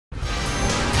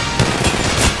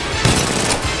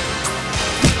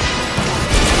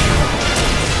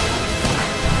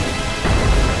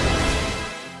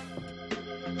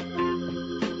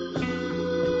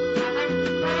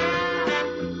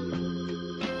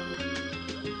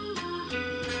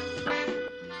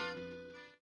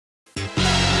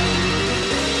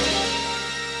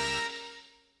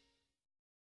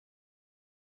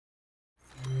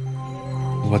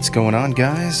What's going on,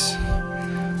 guys?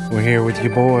 We're here with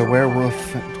your boy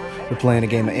Werewolf. We're playing a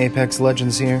game of Apex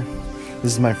Legends here.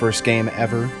 This is my first game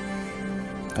ever.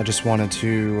 I just wanted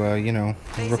to, you know,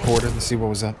 record it and see what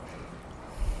was up.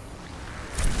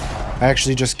 I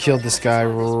actually just killed this guy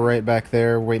right back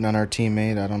there, waiting on our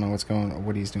teammate. I don't know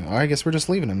what he's doing. Oh, I guess we're just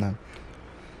leaving him then.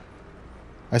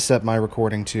 I set my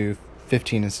recording to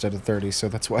 15 instead of 30, so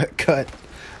that's why it cut.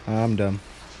 I'm dumb.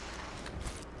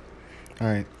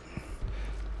 Alright.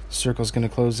 Circle's gonna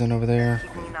close in over there.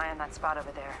 Keep an eye on that spot over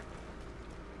there.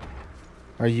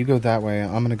 Alright, you go that way.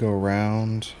 I'm gonna go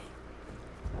around.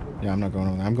 Yeah, I'm not going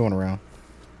over there. I'm going around.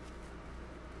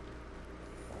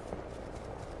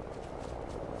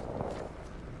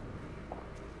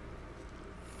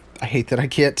 I hate that I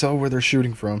can't tell where they're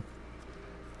shooting from.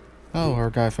 Oh, our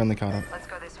guy finally caught up. Let's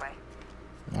go this way.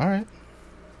 Alright.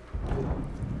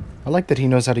 I like that he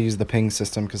knows how to use the ping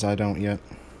system, because I don't yet.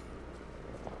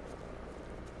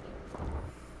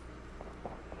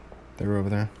 They're over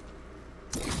there.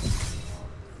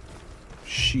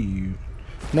 Shoot.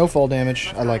 No fall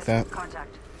damage. I like that.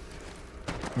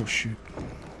 Oh, shoot.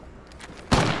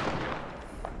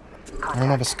 I don't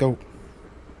have a scope.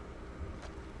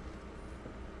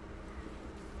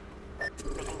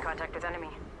 Making contact with enemy.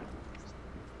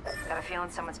 Got a feeling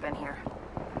someone's been here.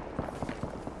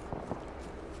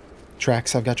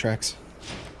 Tracks. I've got tracks.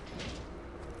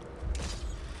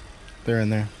 They're in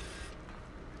there.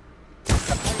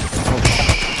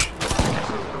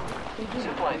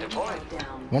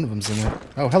 One of them's in there.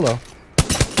 Oh, hello.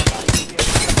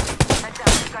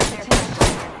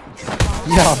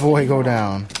 Yeah, boy, go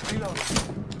down.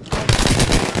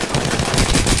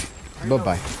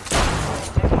 Bye-bye.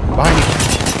 Behind you.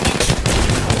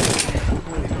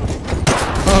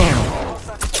 Oh.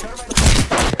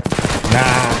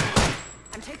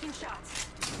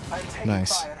 Nah.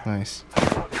 Nice, nice.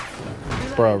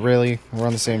 Bro, really? We're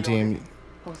on the same team.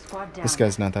 This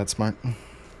guy's not that smart.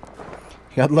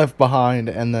 He got left behind,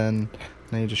 and then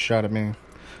he just shot at me.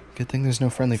 Good thing there's no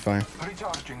friendly fire.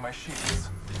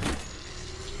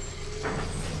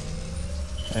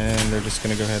 And they're just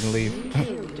gonna go ahead and leave.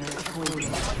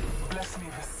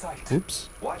 Oops.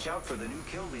 Watch out for the new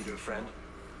kill leader, friend.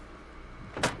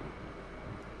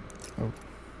 Oh.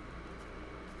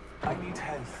 I need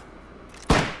help.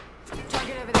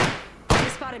 Target over there. They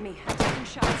spotted me. I'm taking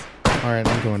shots. Alright,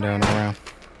 I'm going down and around.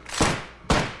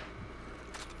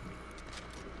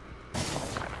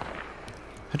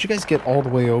 How'd you guys get all the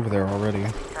way over there already?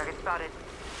 Target spotted.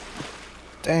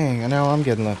 Dang, and now I'm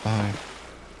getting left behind.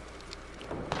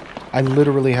 I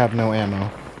literally have no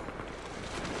ammo.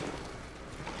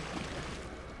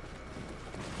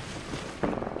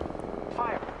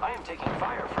 Fire! I am taking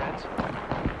fire, friends.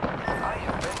 I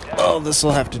have been down. Oh,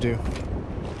 this'll have to do.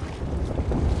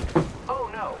 Oh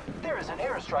no! There is an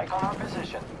airstrike on our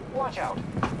position. Watch out!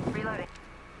 Reloading.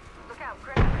 Look out,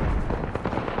 Chris.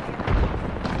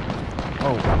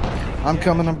 Oh, I'm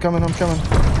coming. Recharging my shield.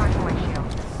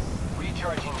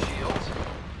 Recharging shields.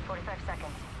 45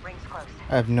 seconds. Rings close.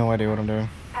 I have no idea what I'm doing.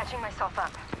 Patching myself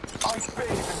up. I bathe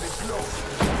in this glow.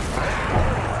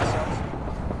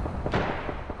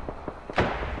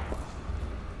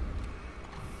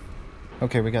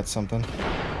 Okay, we got something.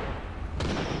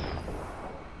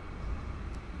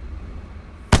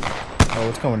 Oh,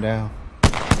 it's going down.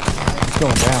 It's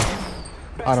going down.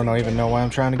 I don't even know why I'm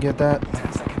trying to get that.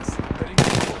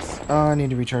 I need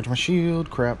to recharge my shield.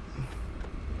 Crap.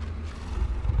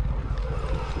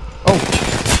 Oh!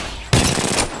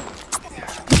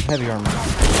 Heavy armor.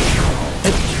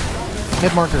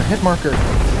 Hit marker. Hit marker.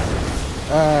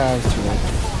 Ah, that was too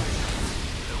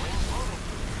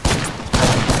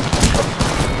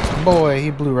late. Boy,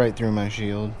 he blew right through my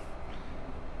shield.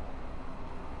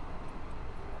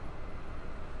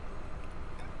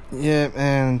 Yep,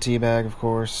 and teabag, of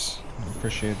course. I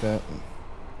appreciate that.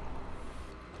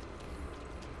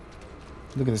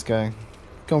 Look at this guy.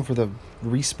 Going for the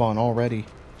respawn already.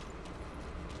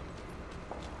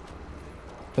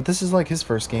 But this is like his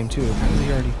first game too. How is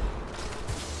he already?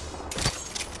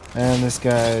 And this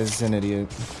guy's an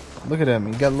idiot. Look at him.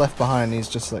 He got left behind and he's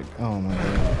just like, oh my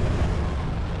god.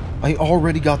 I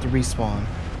already got the respawn.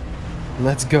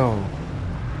 Let's go.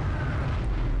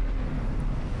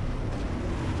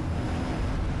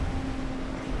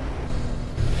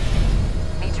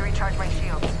 Need to recharge my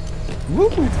shields. Woo!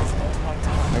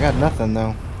 I got nothing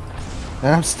though.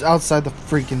 And I'm outside the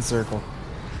freaking circle.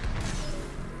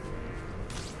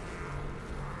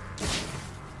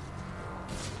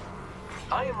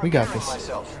 We got this.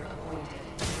 Myself.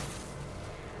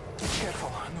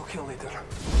 Careful, no kill leader.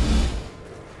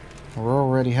 We're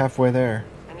already halfway there.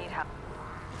 I need help.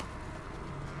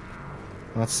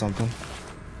 That's something.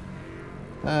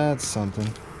 That's something.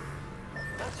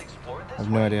 Let's explore I this have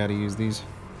no idea how to use these.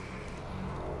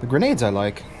 The grenades I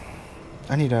like.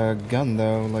 I need a gun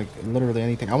though, like literally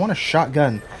anything. I want a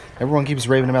shotgun. Everyone keeps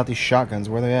raving about these shotguns.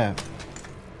 Where are they at?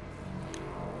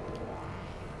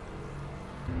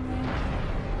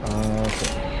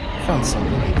 Okay. I found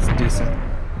something. It's decent.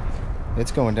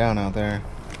 It's going down out there.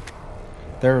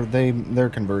 They're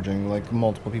converging. Like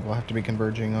multiple people have to be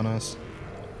converging on us.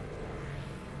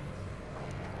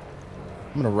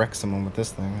 I'm gonna wreck someone with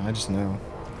this thing. I just know.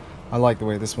 I like the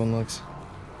way this one looks.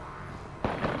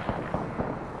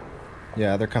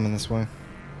 Yeah, they're coming this way.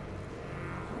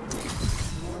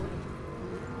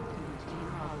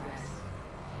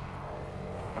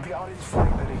 We are in flight,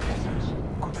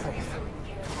 good faith.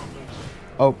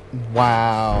 Oh,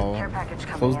 wow. Care package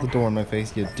coming Close in. the door in my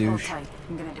face, you Hold douche. tight.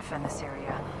 I'm gonna defend this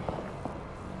area.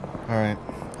 Alright.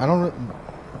 I don't re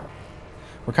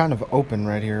We're kind of open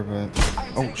right here, but...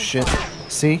 Oh, shit.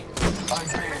 See?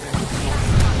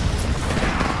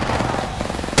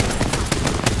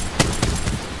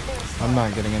 I'm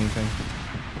not getting anything.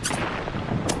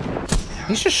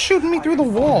 He's just shooting me through the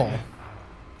wall.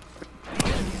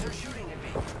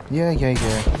 Yeah.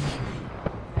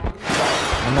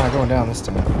 I'm not going down this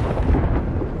time.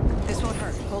 This won't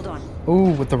hurt. Hold on.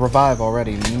 Ooh, with the revive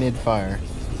already, mid-fire.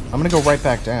 I'm gonna go right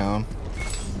back down.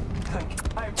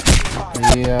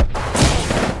 Yeah.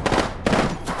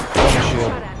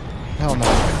 Shield. Hell no.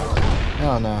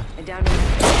 Hell no. And down here.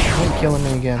 You ain't killing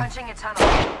me again. Punching a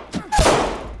tunnel.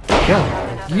 Kill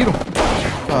him. Eat him.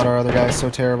 God, our other guy's so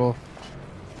terrible.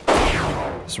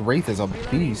 This Wraith is a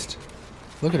beast.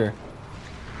 Look at her.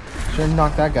 Should have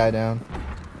knocked that guy down.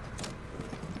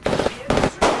 They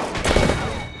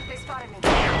spotted me.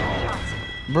 Shots.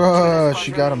 Bruh,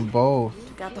 she got them both.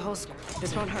 Got the whole squad.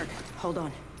 This won't hurt. Hold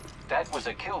on. That was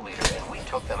a kill leader, and we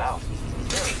took them out.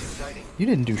 Very exciting. You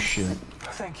didn't do shit.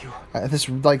 Thank you. This,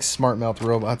 like, smart mouth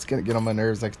robot's gonna get on my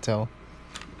nerves, I can tell.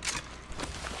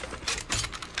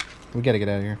 We gotta get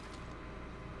out of here.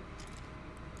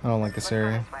 I don't like this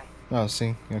area. Oh,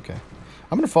 see? Okay.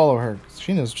 I'm gonna follow her.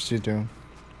 She knows what she's doing.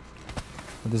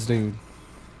 With this dude.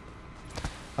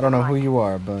 I don't know who you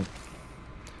are, but...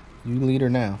 you lead her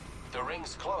now. The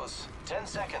ring's close. 10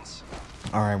 seconds.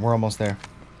 Alright, we're almost there.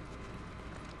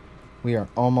 We are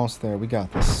almost there. We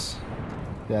got this.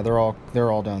 Yeah, they're all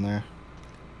down there.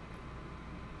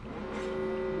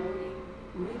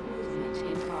 Movement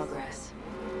in progress.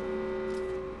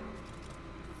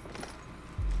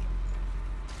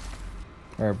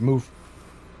 Alright, move.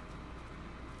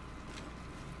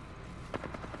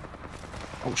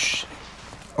 Oh, shit.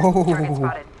 Target Oh!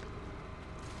 spotted.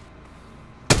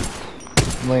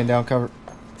 I'm laying down cover.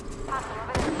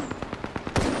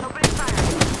 Opening fire.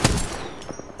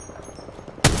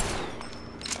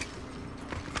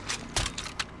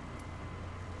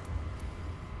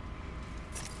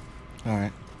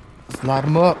 Alright. Let's light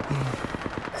them up.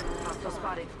 Hostile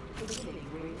spotted.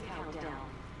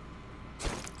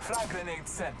 Frag grenade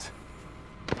sent.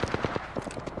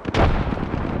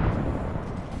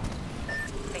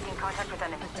 Making contact with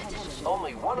enemy.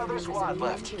 Only one other squad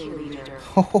left. Kill leader.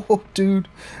 Oh, dude.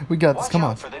 We got this. Watch Come out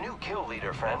on. for the new kill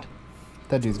leader, friend.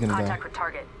 That dude's gonna die. Contact with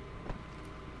target.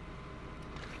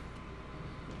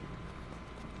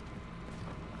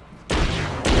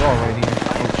 They're all right here.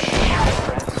 Oh,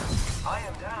 shit. I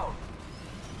am down.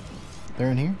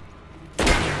 They're in here?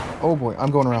 Oh, boy.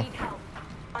 I'm going around.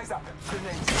 Eyes up.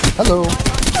 Grenade. Hello.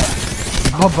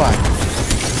 Bye-bye.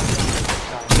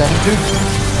 Is that it, dude?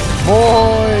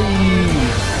 Boy!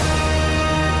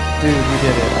 Dude, we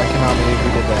did it. I cannot believe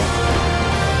we did that.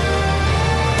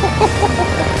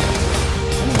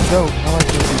 That is dope. I like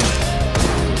this.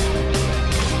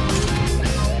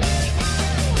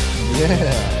 Yeah.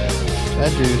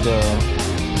 That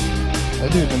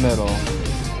dude in the middle.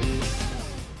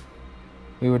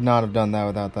 We would not have done that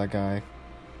without that guy.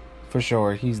 For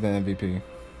sure, he's the MVP.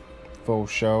 For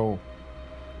sure.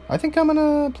 I think I'm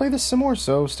gonna play this some more,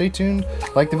 so stay tuned.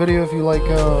 Like the video if you want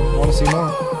to see more.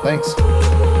 Thanks.